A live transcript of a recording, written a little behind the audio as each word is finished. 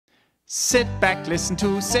Sit back, listen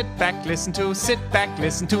to, sit back, listen to, sit back,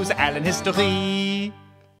 listen to the Allen History.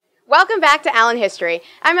 Welcome back to Allen History.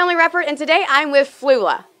 I'm Emily Reppert, and today I'm with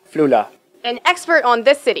Flula. Flula. An expert on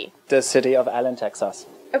this city. The city of Allen, Texas.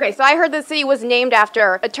 Okay, so I heard the city was named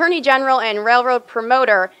after Attorney General and railroad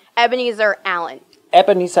promoter Ebenezer Allen.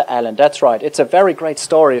 Ebenezer Allen, that's right. It's a very great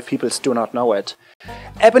story if people do not know it.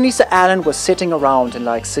 Ebenezer Allen was sitting around in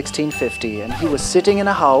like 1650, and he was sitting in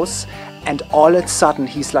a house, and all of a sudden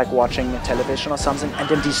he's like watching television or something, and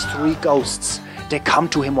then these three ghosts, they come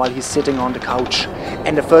to him while he's sitting on the couch.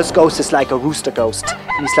 And the first ghost is like a rooster ghost.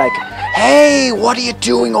 And he's like, "Hey, what are you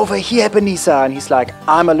doing over here, Ebenezer?" And he's like,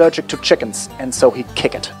 "I'm allergic to chickens." And so he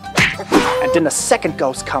kick it. And then the second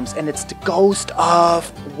ghost comes, and it's the ghost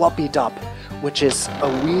of Whoopie Dub, which is a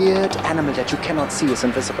weird animal that you cannot see, is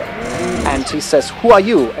invisible. And he says, "Who are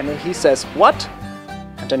you?" And he says, "What?"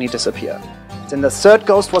 And then he disappears. Then the third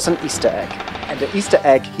ghost was an Easter egg. And the Easter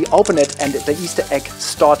egg, he opened it, and the Easter egg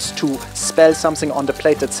starts to spell something on the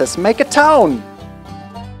plate that says, "Make a town!"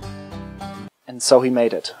 And so he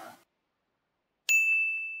made it.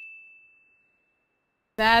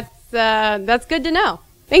 That's good to know.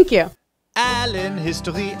 Thank you. Allen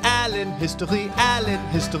History, Allen History, Allen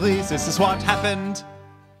History. This is what happened.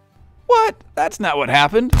 What? That's not what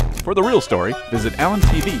happened. For the real story, visit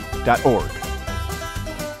allentv.org.